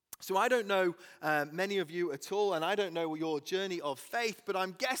So I don't know many of you at all, and I don't know your journey of faith, but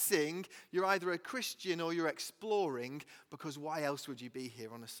I'm guessing you're either a Christian or you're exploring, because why else would you be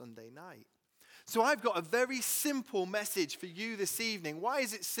here on a Sunday night? So I've got a very simple message for you this evening. Why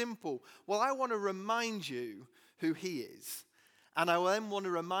is it simple? Well, I want to remind you who he is, and I then want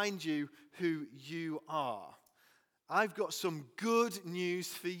to remind you who you are. I've got some good news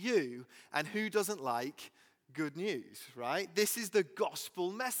for you, and who doesn't like good news, right? This is the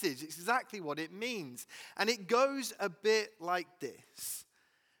gospel message. It's exactly what it means. And it goes a bit like this,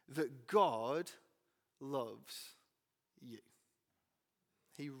 that God loves you.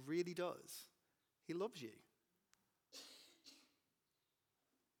 He really does. He loves you.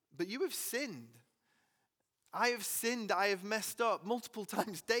 But you have sinned. I have sinned. I have messed up multiple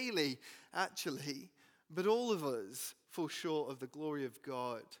times daily, actually. But all of us fall short of the glory of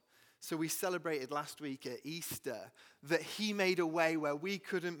God. So we celebrated last week at Easter that he made a way where we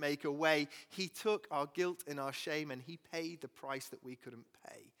couldn't make a way. He took our guilt and our shame and he paid the price that we couldn't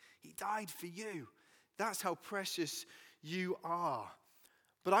pay. He died for you. That's how precious you are.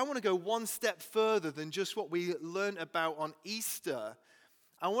 But I want to go one step further than just what we learned about on Easter.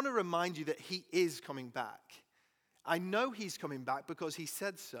 I want to remind you that he is coming back. I know he's coming back because he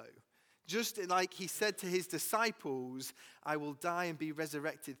said so. Just like he said to his disciples, I will die and be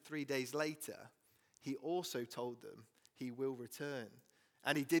resurrected 3 days later, he also told them he will return.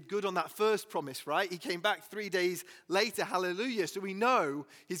 And he did good on that first promise, right? He came back 3 days later, hallelujah. So we know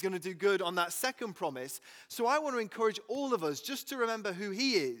he's going to do good on that second promise. So I want to encourage all of us just to remember who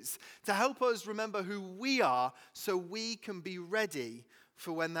he is, to help us remember who we are, so we can be ready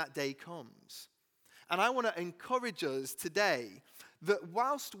for when that day comes. And I want to encourage us today that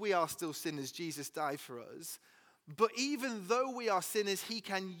whilst we are still sinners, Jesus died for us. But even though we are sinners, he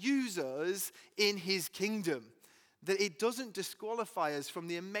can use us in his kingdom. That it doesn't disqualify us from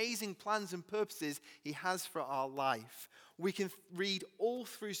the amazing plans and purposes he has for our life. We can read all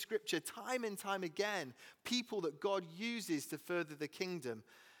through Scripture, time and time again, people that God uses to further the kingdom.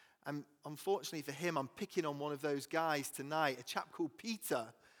 And unfortunately for him, I'm picking on one of those guys tonight, a chap called Peter,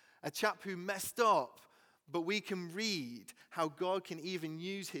 a chap who messed up. But we can read how God can even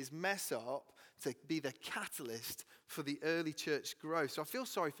use his mess up to be the catalyst for the early church growth. So I feel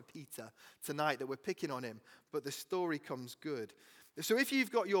sorry for Peter tonight that we're picking on him, but the story comes good. So if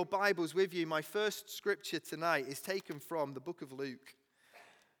you've got your Bibles with you, my first scripture tonight is taken from the book of Luke.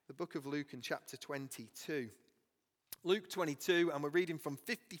 The book of Luke in chapter 22. Luke 22, and we're reading from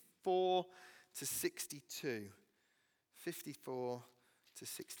 54 to 62. 54 to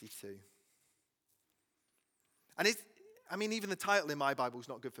 62. And even the title in my Bible is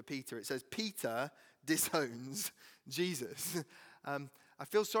not good for Peter. It says, Peter disowns Jesus. I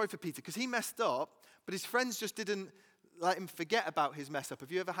feel sorry for Peter because he messed up, but his friends just didn't let him forget about his mess up.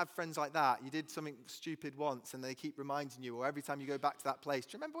 Have you ever had friends like that? You did something stupid once and they keep reminding you, or every time you go back to that place,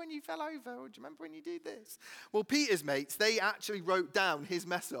 do you remember when you fell over? Or do you remember when you did this? Well, Peter's mates, they actually wrote down his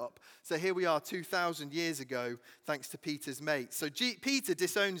mess up. So here we are 2,000 years ago, thanks to Peter's mates. So Peter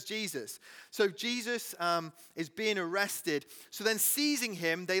disowns Jesus. So Jesus is being arrested. So then seizing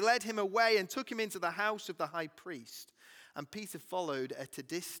him, they led him away and took him into the house of the high priest. And Peter followed at a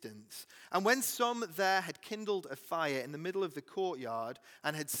distance. And when some there had kindled a fire in the middle of the courtyard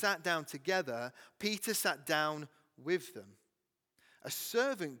and had sat down together, Peter sat down with them. A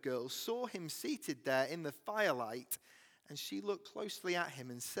servant girl saw him seated there in the firelight, and she looked closely at him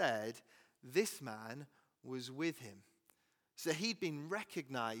and said, "This man was with him." So he'd been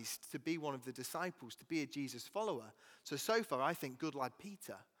recognized to be one of the disciples, to be a Jesus follower. So far, I think, good lad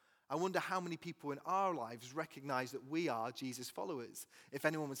Peter. I wonder how many people in our lives recognize that we are Jesus followers. If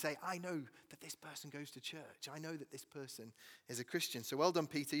anyone would say, I know that this person goes to church. I know that this person is a Christian. So well done,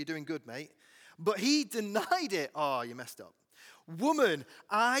 Peter. You're doing good, mate. But he denied it. Oh, you messed up. Woman,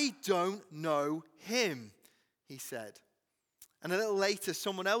 I don't know him, he said. And a little later,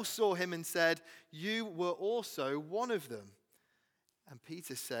 someone else saw him and said, you were also one of them. And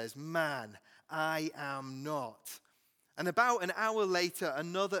Peter says, man, I am not. And about an hour later,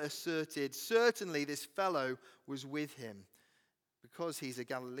 another asserted, certainly this fellow was with him, because he's a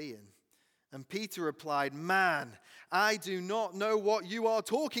Galilean. And Peter replied, man, I do not know what you are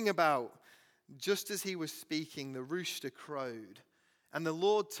talking about. Just as he was speaking, the rooster crowed. And the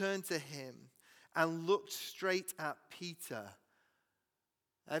Lord turned to him and looked straight at Peter.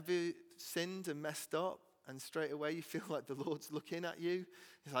 Have you sinned and messed up? And straight away you feel like the Lord's looking at you.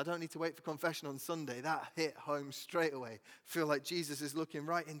 I don't need to wait for confession on Sunday. That hit home straight away. Feel like Jesus is looking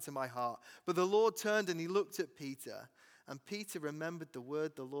right into my heart. But the Lord turned and he looked at Peter. And Peter remembered the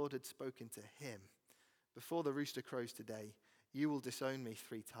word the Lord had spoken to him. Before the rooster crows today, You will disown me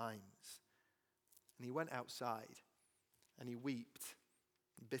 3 times. And he went outside and he wept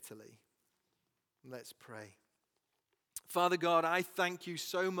bitterly. Let's pray. Father God, I thank you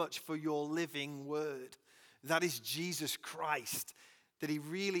so much for your living word. That is Jesus Christ, that he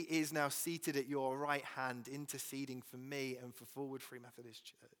really is now seated at your right hand, interceding for me and for Forward Free Methodist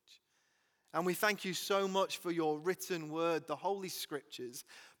Church. And we thank you so much for your written word, the Holy Scriptures,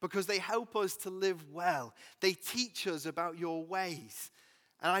 because they help us to live well. They teach us about your ways.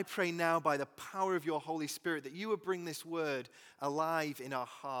 And I pray now by the power of your Holy Spirit that you will bring this word alive in our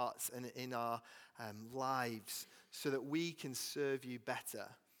hearts and in our lives so that we can serve you better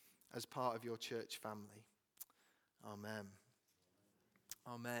as part of your church family. Amen.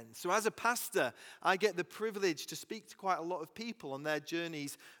 Amen. So as a pastor, I get the privilege to speak to quite a lot of people on their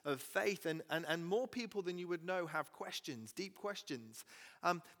journeys of faith. And more people than you would know have questions, deep questions.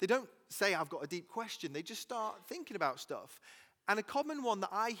 They don't say, I've got a deep question. They just start thinking about stuff. And a common one that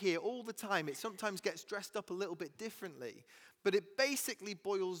I hear all the time, it sometimes gets dressed up a little bit differently, but it basically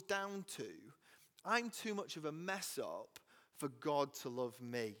boils down to, I'm too much of a mess up for God to love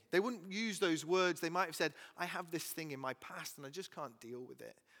me. They wouldn't use those words. They might have said, I have this thing in my past and I just can't deal with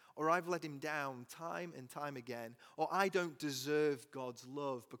it. Or I've let him down time and time again. Or I don't deserve God's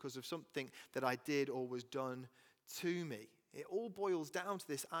love because of something that I did or was done to me. It all boils down to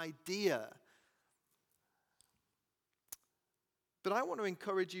this idea. But I want to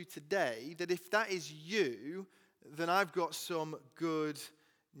encourage you today that if that is you, then I've got some good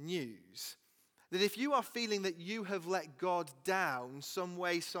news. That if you are feeling that you have let God down some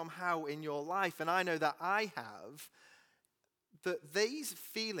way, somehow in your life, and I know that I have, that these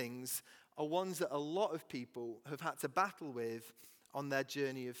feelings are ones that a lot of people have had to battle with on their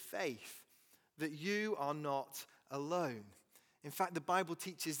journey of faith. That you are not alone. In fact, the Bible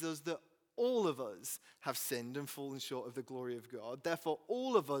teaches us that all of us have sinned and fallen short of the glory of God. Therefore,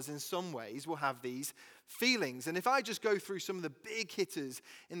 all of us in some ways will have these feelings. And if I just go through some of the big hitters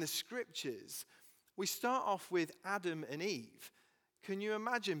in the scriptures, we start off with Adam and Eve. Can you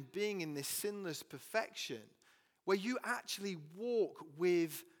imagine being in this sinless perfection where you actually walk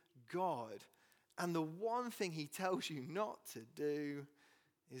with God and the one thing he tells you not to do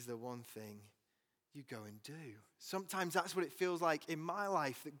is the one thing you go and do? Sometimes that's what it feels like in my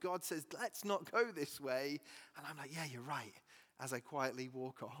life, that God says, let's not go this way. And I'm like, yeah, you're right, as I quietly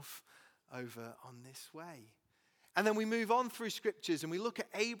walk off over on this way. And then we move on through scriptures and we look at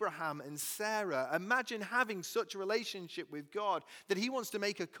Abraham and Sarah. Imagine having such a relationship with God that he wants to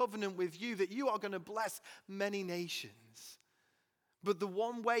make a covenant with you that you are going to bless many nations. But the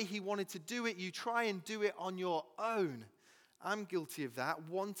one way he wanted to do it, you try and do it on your own. I'm guilty of that,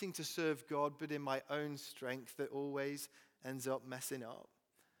 wanting to serve God, but in my own strength that always ends up messing up.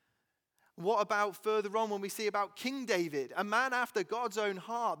 What about further on when we see about King David, a man after God's own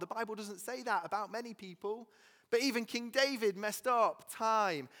heart? The Bible doesn't say that about many people, but even King David messed up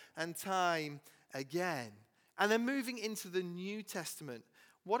time and time again. And then moving into the New Testament,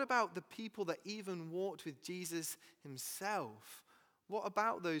 what about the people that even walked with Jesus himself? What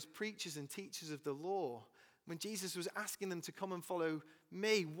about those preachers and teachers of the law? When Jesus was asking them to come and follow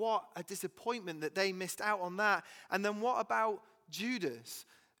me, what a disappointment that they missed out on that. And then what about Judas,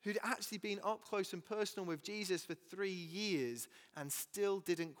 who'd actually been up close and personal with Jesus for 3 years and still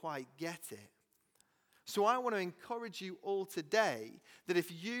didn't quite get it? So I want to encourage you all today that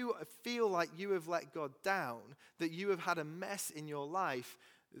if you feel like you have let God down, that you have had a mess in your life,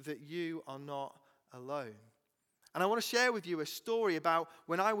 that you are not alone. And I want to share with you a story about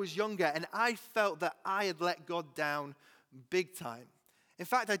when I was younger and I felt that I had let God down big time. In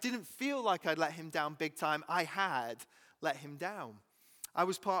fact, I didn't feel like I'd let him down big time. I had let him down. I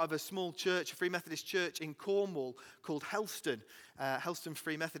was part of a small church, a Free Methodist church in Cornwall called Helston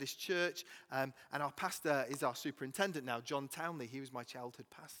Free Methodist Church. And our pastor is our superintendent now, John Townley. He was my childhood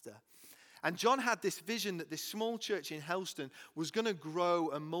pastor. And John had this vision that this small church in Helston was going to grow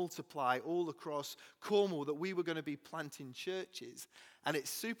and multiply all across Cornwall, that we were going to be planting churches. And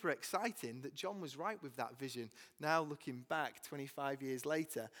it's super exciting that John was right with that vision. Now looking back 25 years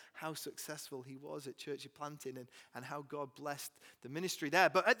later, how successful he was at church planting and how God blessed the ministry there.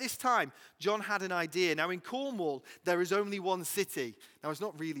 But at this time, John had an idea. Now in Cornwall, there is only one city. Now it's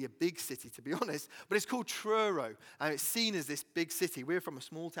not really a big city, to be honest, but it's called Truro. And it's seen as this big city. We're from a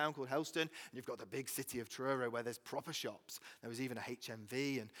small town called Helston, and you've got the big city of Truro where there's proper shops. There was even a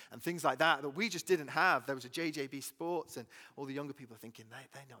HMV and things like that we just didn't have. There was a JJB Sports, and all the younger people are thinking,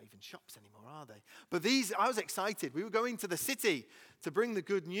 they're not even shops anymore, are they? But I was excited. We were going to the city to bring the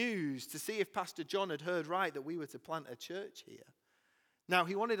good news, to see if Pastor John had heard right that we were to plant a church here. Now,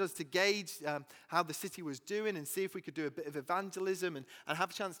 he wanted us to gauge how the city was doing and see if we could do a bit of evangelism and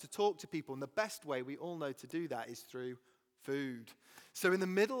have a chance to talk to people. And the best way we all know to do that is through food. So in the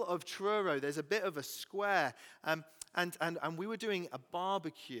middle of Truro, there's a bit of a square. And we were doing a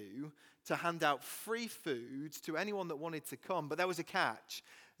barbecue to hand out free foods to anyone that wanted to come. But there was a catch.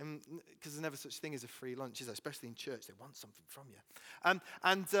 Because there's never such thing as a free lunch, is there? Especially in church, they want something from you.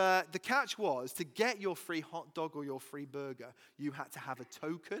 The catch was, to get your free hot dog or your free burger, you had to have a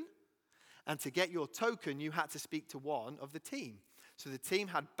token. And to get your token, you had to speak to one of the team. So the team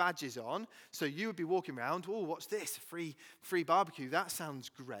had badges on. So you would be walking around, oh, what's this? Free barbecue. That sounds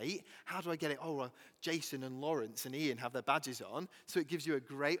great. How do I get it? Oh, well, Jason and Lawrence and Ian have their badges on. So it gives you a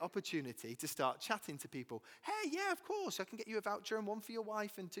great opportunity to start chatting to people. Hey, yeah, of course. I can get you a voucher and one for your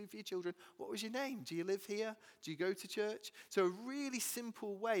wife and two for your children. What was your name? Do you live here? Do you go to church? So a really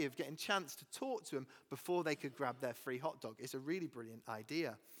simple way of getting a chance to talk to them before they could grab their free hot dog. It's a really brilliant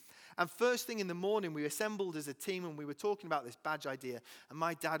idea. And first thing in the morning, we assembled as a team and we were talking about this badge idea. And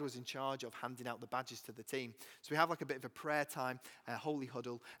my dad was in charge of handing out the badges to the team. So we have like a bit of a prayer time, a holy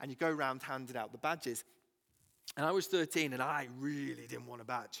huddle, and you go around handing out the badges. And I was 13 and I really didn't want a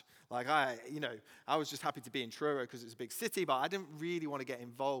badge. Like I was just happy to be in Truro because it's a big city, but I didn't really want to get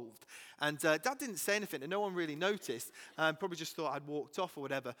involved. And Dad didn't say anything and no one really noticed. Probably just thought I'd walked off or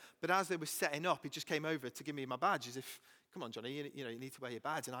whatever. But as they were setting up, he just came over to give me my badge as if, come on, Johnny, you need to wear your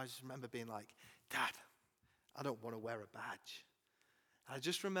badge. And I just remember being like, Dad, I don't want to wear a badge. And I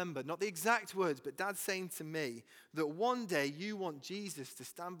just remember, not the exact words, but Dad saying to me that one day you want Jesus to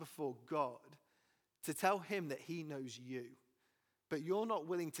stand before God to tell him that he knows you. But you're not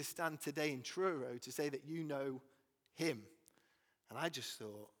willing to stand today in Truro to say that you know him. And I just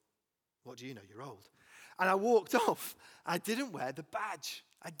thought, what do you know? You're old. And I walked off. I didn't wear the badge.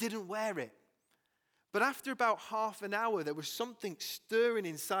 I didn't wear it. But after about half an hour, there was something stirring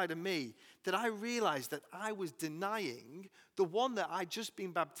inside of me that I realized that I was denying the one that I'd just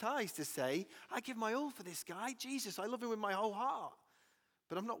been baptized to say, I give my all for this guy, Jesus. I love him with my whole heart.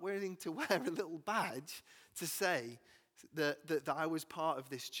 But I'm not willing to wear a little badge to say that I was part of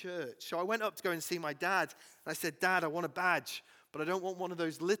this church. So I went up to go and see my dad. And I said, Dad, I want a badge, but I don't want one of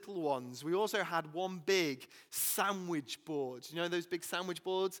those little ones. We also had one big sandwich board. You know those big sandwich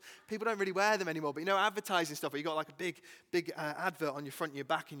boards? People don't really wear them anymore, but advertising stuff where you got like a big advert on your front and your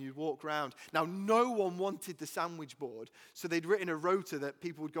back and you walk around. Now, no one wanted the sandwich board, so they'd written a rota that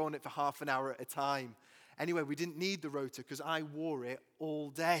people would go on it for half an hour at a time. Anyway, we didn't need the rota because I wore it all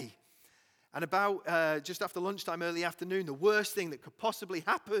day. And about just after lunchtime, early afternoon, the worst thing that could possibly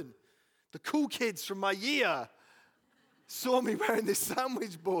happen, the cool kids from my year saw me wearing this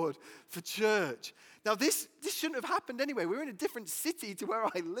sandwich board for church. Now, this shouldn't have happened anyway. We were in a different city to where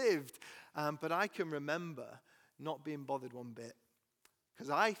I lived. But I can remember not being bothered one bit because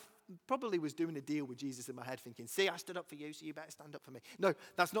I probably was doing a deal with Jesus in my head thinking, see, I stood up for you, so you better stand up for me. No,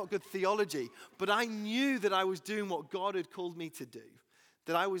 that's not good theology. But I knew that I was doing what God had called me to do,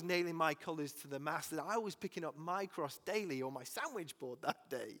 that I was nailing my colors to the mast, that I was picking up my cross daily on my sandwich board that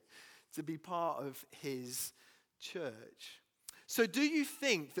day to be part of his church. So do you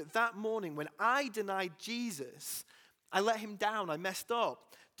think that morning when I denied Jesus, I let him down, I messed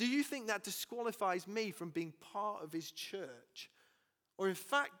up? Do you think that disqualifies me from being part of his church? Or in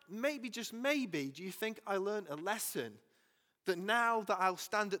fact, maybe, just maybe, do you think I learned a lesson that now that I'll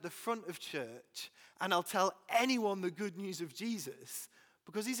stand at the front of church and I'll tell anyone the good news of Jesus,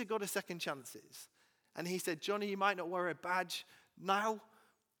 because he's a God of second chances. And he said, Johnny, you might not wear a badge now,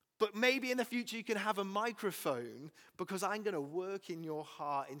 but maybe in the future you can have a microphone because I'm going to work in your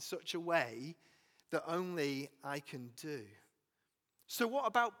heart in such a way that only I can do. So what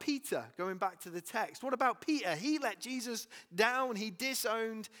about Peter? Going back to the text. What about Peter? He let Jesus down. He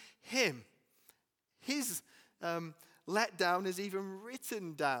disowned him. His letdown is even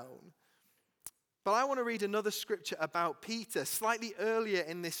written down. But I want to read another scripture about Peter slightly earlier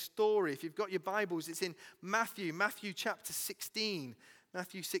in this story. If you've got your Bibles, it's in Matthew chapter 16.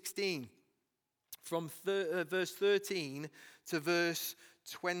 Matthew 16, from verse 13 to verse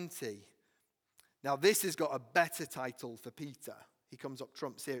 20. Now this has got a better title for Peter. He comes up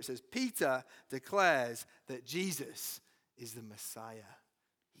trumps here. It says, Peter declares that Jesus is the Messiah.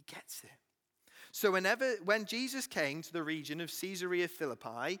 He gets it. So when Jesus came to the region of Caesarea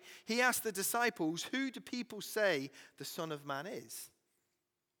Philippi, he asked the disciples, who do people say the Son of Man is?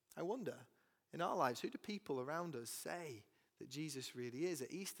 I wonder, in our lives, who do people around us say that Jesus really is?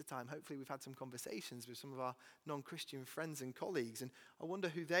 At Easter time, hopefully we've had some conversations with some of our non-Christian friends and colleagues, and I wonder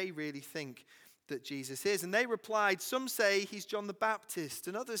who they really think that Jesus is. And they replied, some say he's John the Baptist,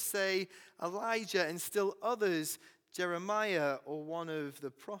 and others say Elijah, and still others Jeremiah or one of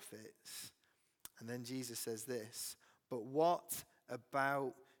the prophets? And then Jesus says this, but what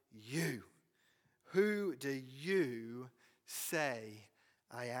about you? Who do you say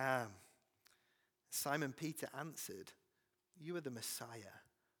I am? Simon Peter answered, you are the Messiah,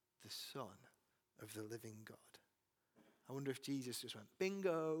 the Son of the living God. I wonder if Jesus just went,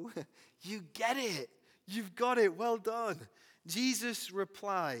 bingo, you get it. You've got it. Well done. Jesus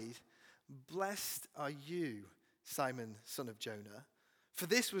replied, blessed are you, Simon, son of Jonah. For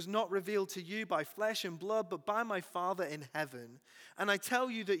this was not revealed to you by flesh and blood, but by my Father in heaven. And I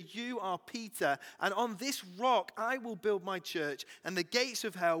tell you that you are Peter, and on this rock I will build my church, and the gates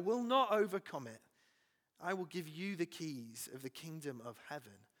of hell will not overcome it. I will give you the keys of the kingdom of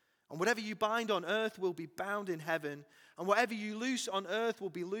heaven. And whatever you bind on earth will be bound in heaven, and whatever you loose on earth will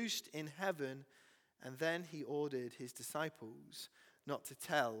be loosed in heaven. And then he ordered his disciples not to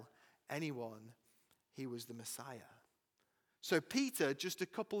tell anyone he was the Messiah. So Peter, just a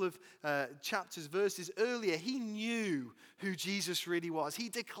couple of verses earlier, he knew who Jesus really was. He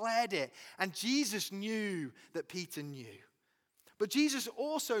declared it, and Jesus knew that Peter knew. But Jesus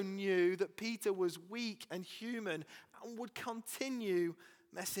also knew that Peter was weak and human and would continue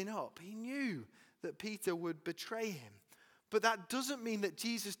messing up. He knew that Peter would betray him. But that doesn't mean that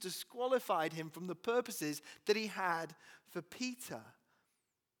Jesus disqualified him from the purposes that he had for Peter.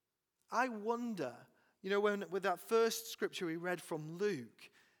 I wonder, with that first scripture we read from Luke,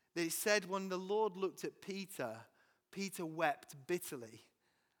 that it said when the Lord looked at Peter, Peter wept bitterly.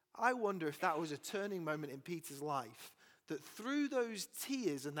 I wonder if that was a turning moment in Peter's life, that through those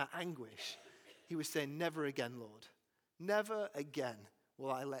tears and that anguish, he was saying, never again, Lord. Never again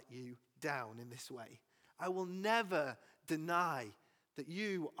will I let you down in this way. I will never deny that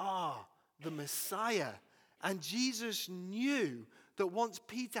you are the Messiah. And Jesus knew that once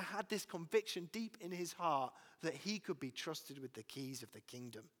Peter had this conviction deep in his heart that he could be trusted with the keys of the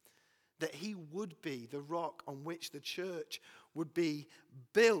kingdom, that he would be the rock on which the church would be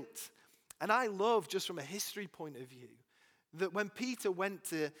built. And I love, just from a history point of view, that when Peter went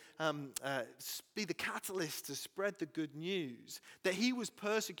to be the catalyst to spread the good news, that he was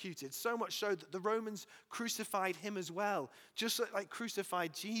persecuted, so much so that the Romans crucified him as well, just like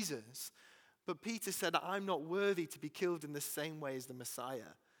crucified Jesus. But Peter said, I'm not worthy to be killed in the same way as the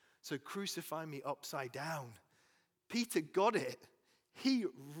Messiah, so crucify me upside down. Peter got it. He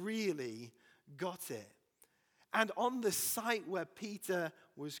really got it. And on the site where Peter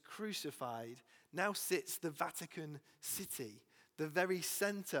was crucified now sits the Vatican City, the very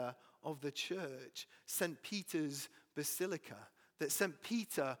center of the church, St. Peter's Basilica. That St.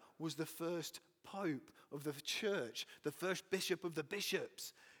 Peter was the first pope of the church, the first bishop of the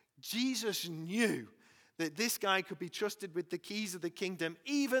bishops. Jesus knew that this guy could be trusted with the keys of the kingdom,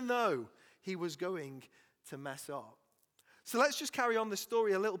 even though he was going to mess up. So let's just carry on the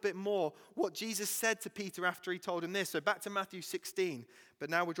story a little bit more, what Jesus said to Peter after he told him this. So back to Matthew 16, but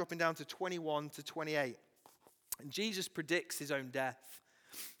now we're dropping down to 21 to 28. And Jesus predicts his own death.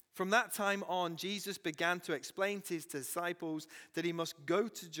 From that time on, Jesus began to explain to his disciples that he must go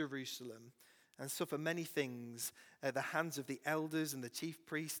to Jerusalem and suffer many things at the hands of the elders and the chief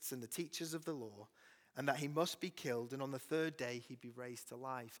priests and the teachers of the law, and that he must be killed, and on the third day he'd be raised to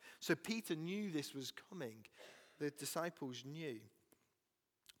life. So Peter knew this was coming. The disciples knew.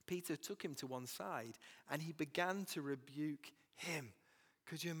 Peter took him to one side and he began to rebuke him.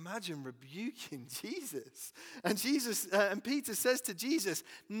 Could you imagine rebuking Jesus? And Peter says to Jesus,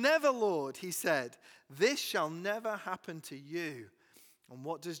 never, Lord, he said, this shall never happen to you. And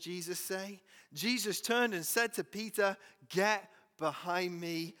what does Jesus say? Jesus turned and said to Peter, get behind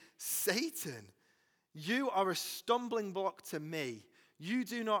me, Satan. You are a stumbling block to me. You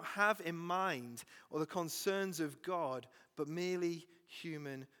do not have in mind or the concerns of God, but merely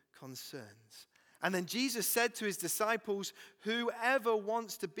human concerns. And then Jesus said to his disciples, whoever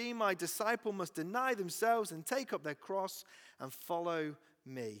wants to be my disciple must deny themselves and take up their cross and follow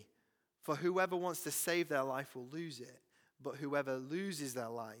me. For whoever wants to save their life will lose it, but whoever loses their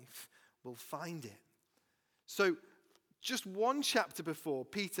life will find it. So just one chapter before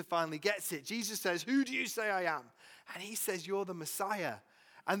Peter finally gets it, Jesus says, who do you say I am? And he says, you're the Messiah.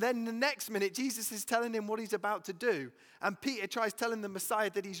 And then the next minute, Jesus is telling him what he's about to do. And Peter tries telling the Messiah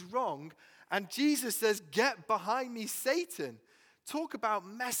that he's wrong. And Jesus says, get behind me, Satan. Talk about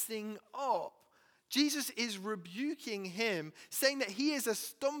messing up. Jesus is rebuking him, saying that he is a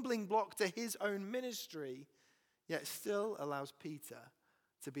stumbling block to his own ministry, yet still allows Peter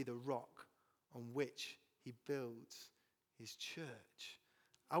to be the rock on which he builds his church.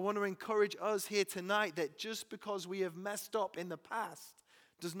 I want to encourage us here tonight that just because we have messed up in the past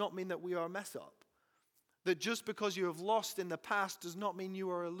does not mean that we are a mess up. That just because you have lost in the past does not mean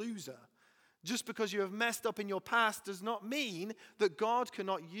you are a loser. Just because you have messed up in your past does not mean that God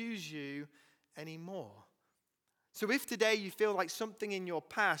cannot use you anymore. So if today you feel like something in your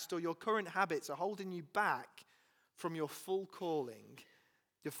past or your current habits are holding you back from your full calling,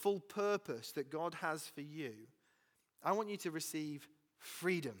 your full purpose that God has for you, I want you to receive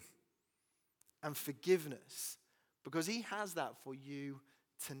freedom and forgiveness because he has that for you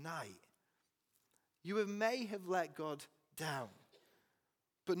tonight. You may have let God down,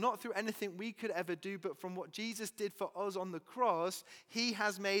 but not through anything we could ever do, but from what Jesus did for us on the cross, he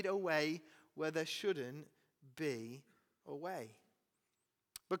has made a way where there shouldn't be a way.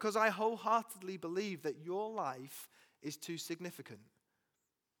 Because I wholeheartedly believe that your life is too significant,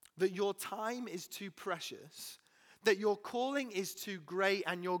 that your time is too precious, that your calling is too great,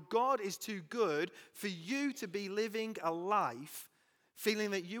 and your God is too good for you to be living a life feeling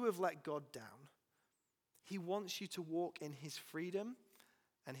that you have let God down. He wants you to walk in his freedom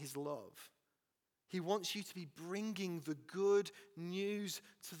and his love. He wants you to be bringing the good news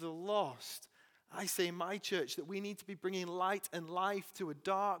to the lost. I say in my church that we need to be bringing light and life to a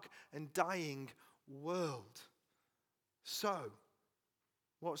dark and dying world. So,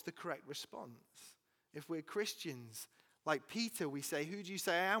 what's the correct response? If we're Christians, like Peter, we say, who do you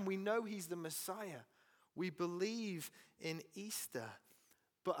say I am? We know he's the Messiah. We believe in Easter.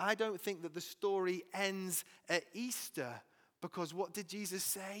 But I don't think that the story ends at Easter, because what did Jesus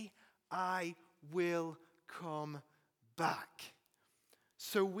say? I will come back.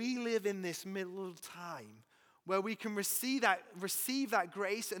 So we live in this middle time where we can receive that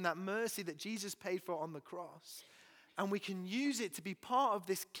grace and that mercy that Jesus paid for on the cross. And we can use it to be part of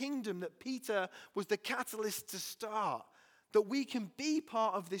this kingdom that Peter was the catalyst to start. That we can be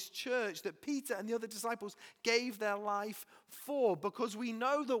part of this church that Peter and the other disciples gave their life for. Because we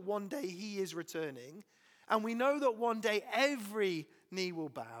know that one day he is returning. And we know that one day every knee will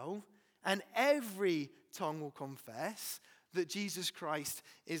bow and every tongue will confess that Jesus Christ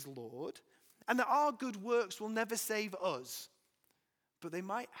is Lord. And that our good works will never save us. But they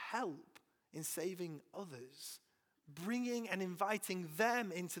might help in saving others. Bringing and inviting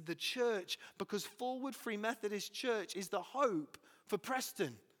them into the church, because Forward Free Methodist Church is the hope for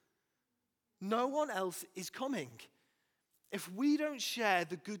Preston. No one else is coming. If we don't share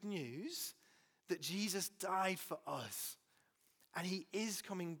the good news that Jesus died for us and he is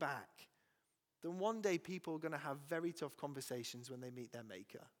coming back, then one day people are going to have very tough conversations when they meet their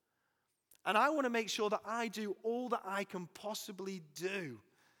Maker. And I want to make sure that I do all that I can possibly do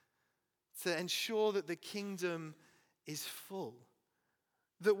to ensure that the kingdom is full.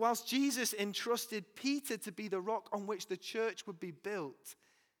 That whilst Jesus entrusted Peter to be the rock on which the church would be built,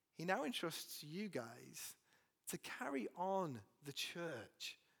 he now entrusts you guys to carry on the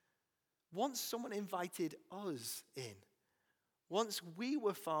church. Once someone invited us in, once we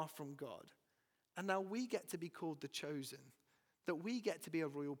were far from God, and now we get to be called the chosen, that we get to be a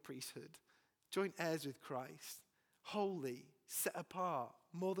royal priesthood, joint heirs with Christ, holy, set apart,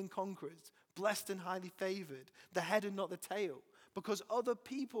 more than conquerors, blessed and highly favored, the head and not the tail, because other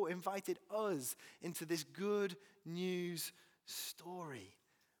people invited us into this good news story.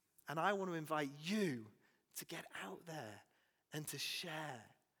 And I want to invite you to get out there and to share.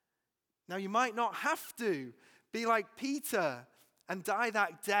 Now, you might not have to be like Peter and die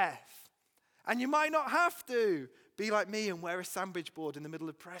that death. And you might not have to be like me and wear a sandwich board in the middle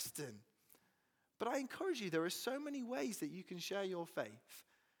of Preston. But I encourage you, there are so many ways that you can share your faith.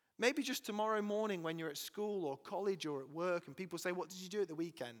 Maybe just tomorrow morning when you're at school or college or at work and people say, what did you do at the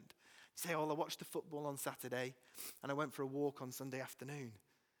weekend? You say, oh, I watched the football on Saturday and I went for a walk on Sunday afternoon.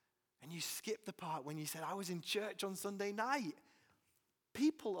 And you skip the part when you said, I was in church on Sunday night.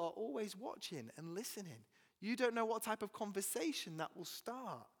 People are always watching and listening. You don't know what type of conversation that will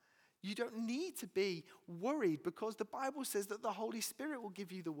start. You don't need to be worried because the Bible says that the Holy Spirit will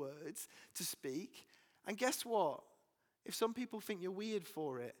give you the words to speak. And guess what? If some people think you're weird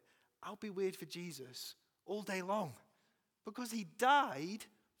for it, I'll be weird for Jesus all day long because he died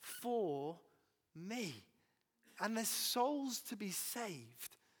for me. And there's souls to be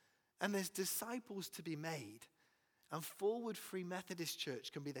saved and there's disciples to be made. And Forward Free Methodist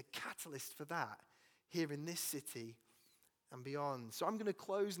Church can be the catalyst for that here in this city and beyond. So I'm going to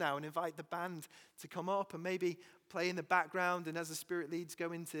close now and invite the band to come up and maybe play in the background, and as the Spirit leads,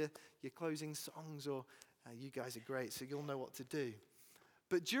 go into your closing songs, or you guys are great, so you'll know what to do.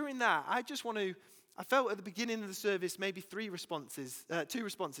 But during that, I felt at the beginning of the service maybe two responses,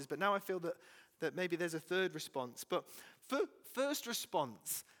 but now I feel that maybe there's a third response. But first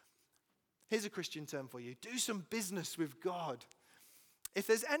response, here's a Christian term for you: do some business with God. If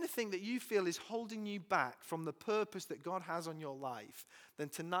there's anything that you feel is holding you back from the purpose that God has on your life, then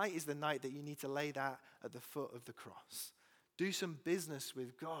tonight is the night that you need to lay that at the foot of the cross. Do some business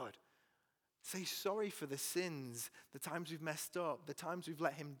with God. Say sorry for the sins, the times we've messed up, the times we've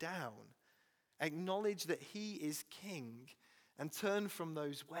let him down. Acknowledge that he is king and turn from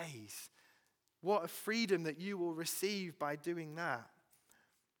those ways. What a freedom that you will receive by doing that.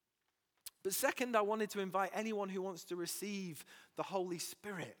 But second, I wanted to invite anyone who wants to receive the Holy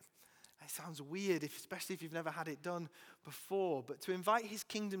Spirit. It sounds weird, especially if you've never had it done before, but to invite his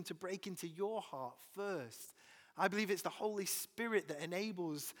kingdom to break into your heart first. I believe it's the Holy Spirit that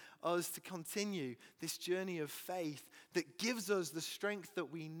enables us to continue this journey of faith, that gives us the strength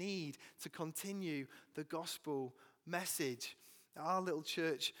that we need to continue the gospel message. At our little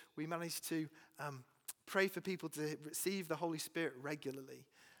church, we managed to pray for people to receive the Holy Spirit regularly.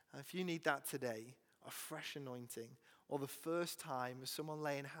 If you need that today, a fresh anointing, or the first time of someone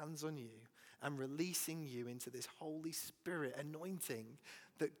laying hands on you and releasing you into this Holy Spirit anointing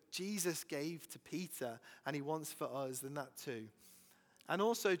that Jesus gave to Peter and he wants for us, then that too. And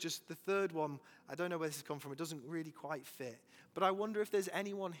also just the third one, I don't know where this has come from, it doesn't really quite fit. But I wonder if there's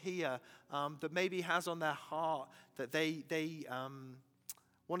anyone here that maybe has on their heart that they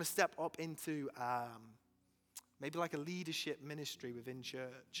want to step up into maybe like a leadership ministry within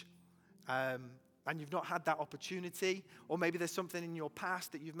church. And you've not had that opportunity, or maybe there's something in your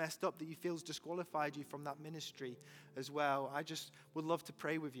past that you've messed up that you feel's disqualified you from that ministry as well. I just would love to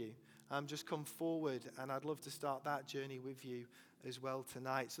pray with you. Just come forward, and I'd love to start that journey with you as well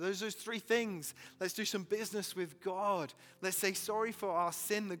tonight. So those three things. Let's do some business with God. Let's say sorry for our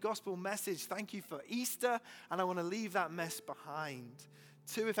sin, the gospel message. Thank you for Easter, and I want to leave that mess behind.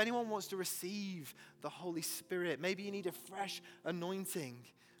 2, if anyone wants to receive the Holy Spirit, maybe you need a fresh anointing.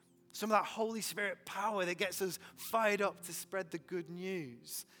 Some of that Holy Spirit power that gets us fired up to spread the good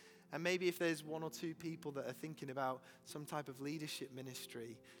news. And maybe if there's 1 or 2 people that are thinking about some type of leadership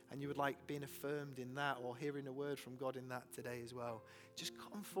ministry and you would like being affirmed in that or hearing a word from God in that today as well, just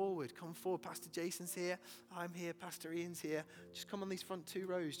come forward. Come forward. Pastor Jason's here. I'm here. Pastor Ian's here. Just come on these front 2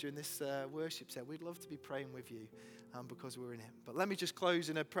 rows during this worship set. We'd love to be praying with you because we're in it. But let me just close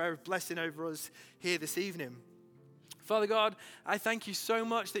in a prayer of blessing over us here this evening. Father God, I thank you so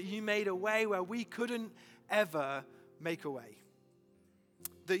much that you made a way where we couldn't ever make a way.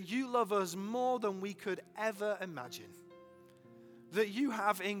 That you love us more than we could ever imagine. That you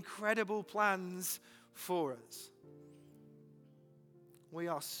have incredible plans for us. We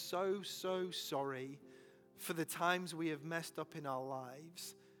are so sorry for the times we have messed up in our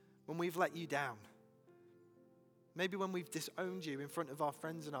lives, when we've let you down. Maybe when we've disowned you in front of our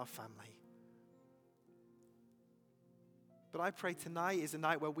friends and our family. But I pray tonight is a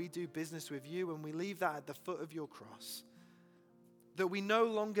night where we do business with you and we leave that at the foot of your cross. That we no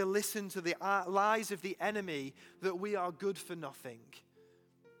longer listen to the lies of the enemy that we are good for nothing.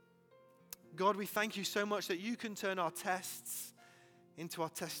 God, we thank you so much that you can turn our tests into our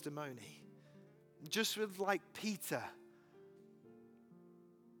testimony. Just with like Peter.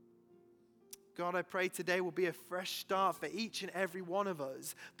 God, I pray today will be a fresh start for each and every one of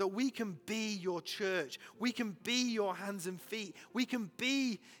us, that we can be your church. We can be your hands and feet. We can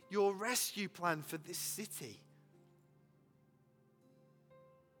be your rescue plan for this city.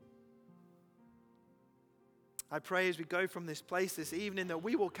 I pray as we go from this place this evening that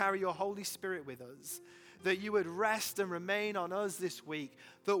we will carry your Holy Spirit with us, that you would rest and remain on us this week,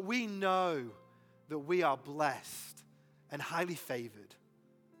 that we know that we are blessed and highly favored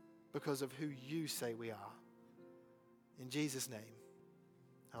because of who you say we are. In Jesus' name,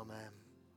 amen.